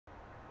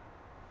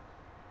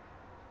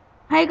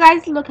Hey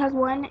guys, Luke has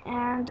one,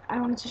 and I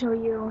wanted to show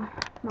you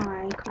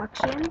my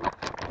collection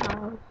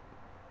of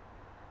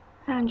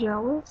hand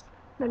gels,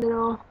 the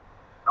little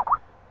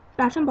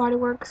Bath and Body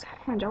Works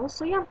hand gels.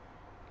 So yeah,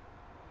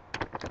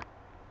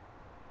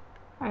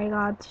 I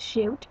got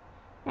Shoot,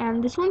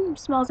 and this one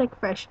smells like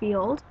fresh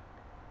field.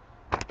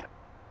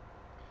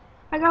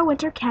 I got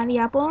Winter Candy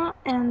Apple,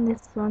 and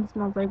this one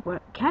smells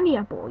like candy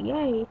apple.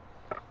 Yay!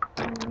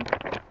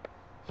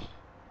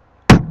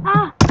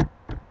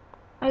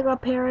 I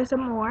got Paris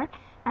Amore,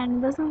 and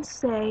it doesn't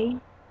say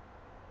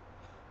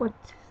what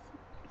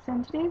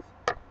scent it is.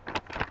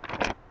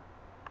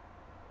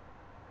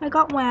 I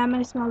got Wham,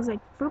 and it smells like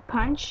fruit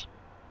punch,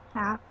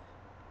 half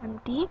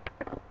empty.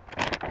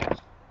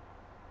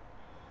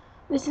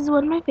 This is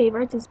one of my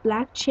favorites. It's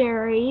black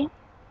cherry.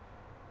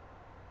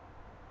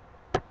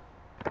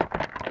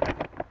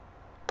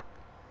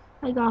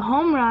 I got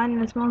Home Run,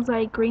 and it smells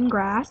like green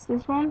grass.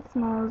 This one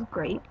smells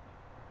great.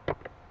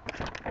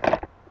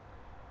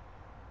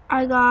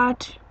 I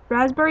got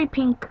Raspberry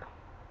Pink.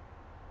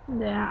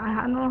 Yeah,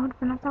 I don't know how to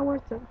pronounce that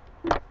word, so.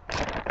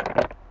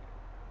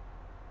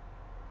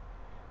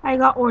 I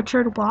got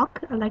Orchard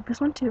Walk. I like this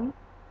one too.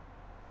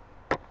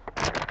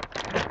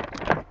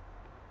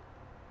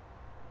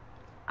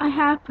 I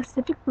have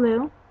Pacific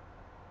Blue.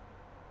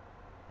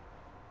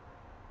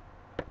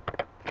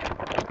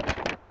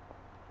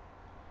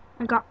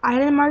 I got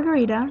Island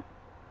Margarita.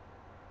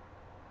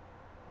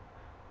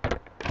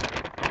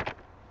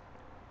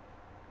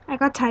 I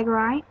got Tiger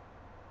Eye.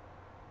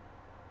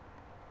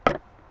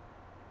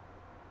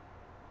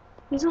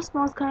 This one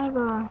smells kind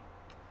of a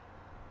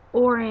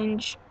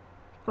orange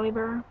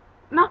flavor.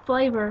 Not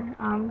flavor,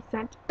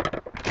 scent.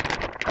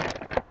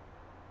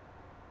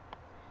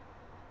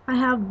 I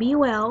have Be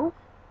Well.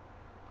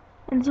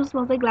 And this one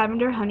smells like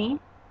lavender honey.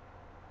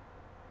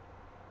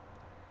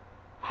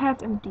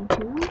 Half empty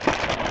too.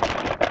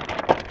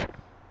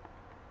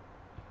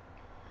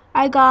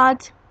 I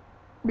got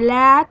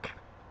Black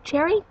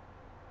Cherry.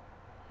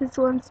 This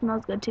one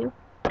smells good too.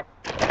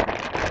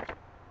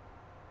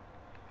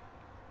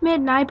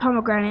 Midnight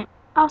Pomegranate.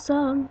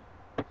 Awesome.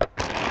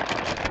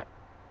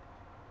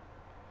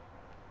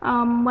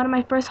 One of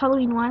my first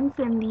Halloween ones,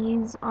 and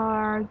these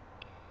are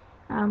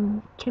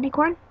candy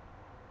corn.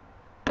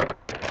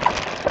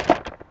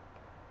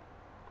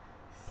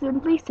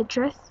 Simply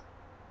Citrus.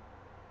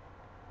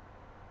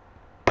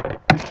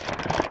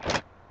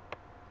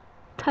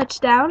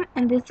 Touchdown,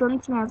 and this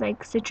one smells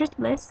like Citrus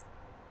Bliss.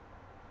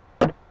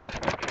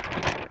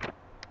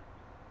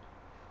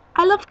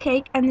 I Love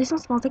Cake, and this one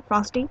smells like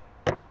frosting.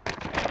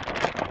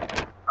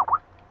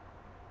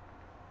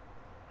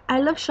 I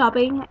Love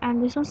Shopping,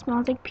 and this one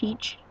smells like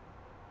peach.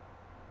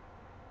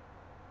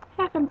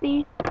 Half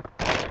empty.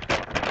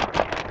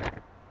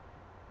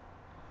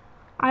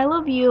 I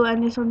Love You,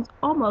 and this one's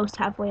almost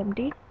halfway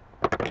empty.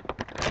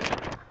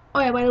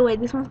 Oh yeah, by the way,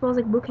 this one smells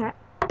like bouquet.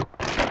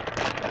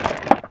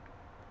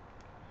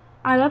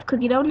 I Love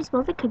Cookie Dough, and it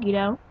smells like cookie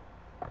dough.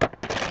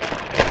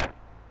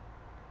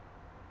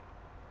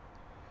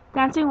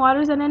 Dancing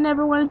Waters, and I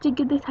never wanted to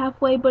get this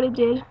halfway, but it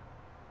did.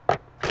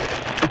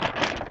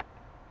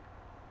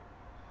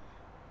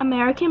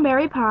 American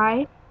Berry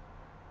Pie.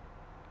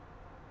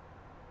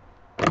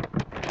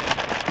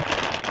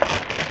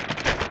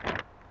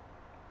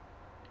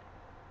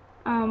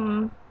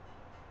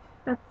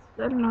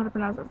 I don't know how to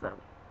pronounce that though.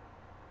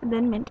 And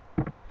then mint.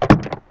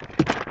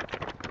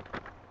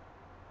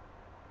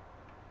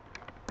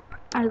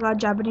 I got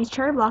Japanese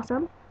Cherry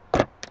Blossom.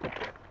 And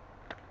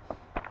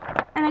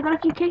I got a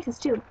few cases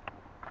too.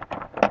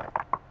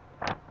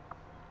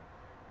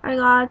 I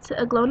got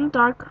a glow in the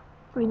dark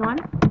green one.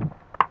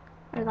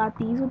 I got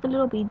these with the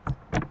little beads.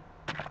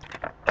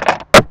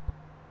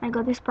 I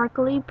got this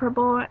sparkly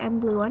purple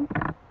and blue one.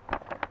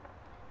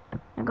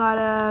 I got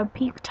a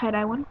pink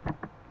tie-dye one.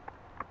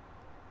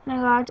 And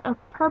I got a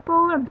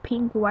purple and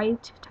pink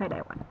white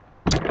tie-dye one.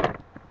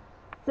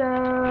 So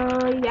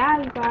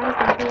yeah, you guys,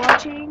 thanks for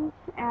watching,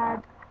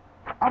 and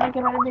I'll make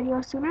another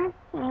video sooner,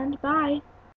 and bye.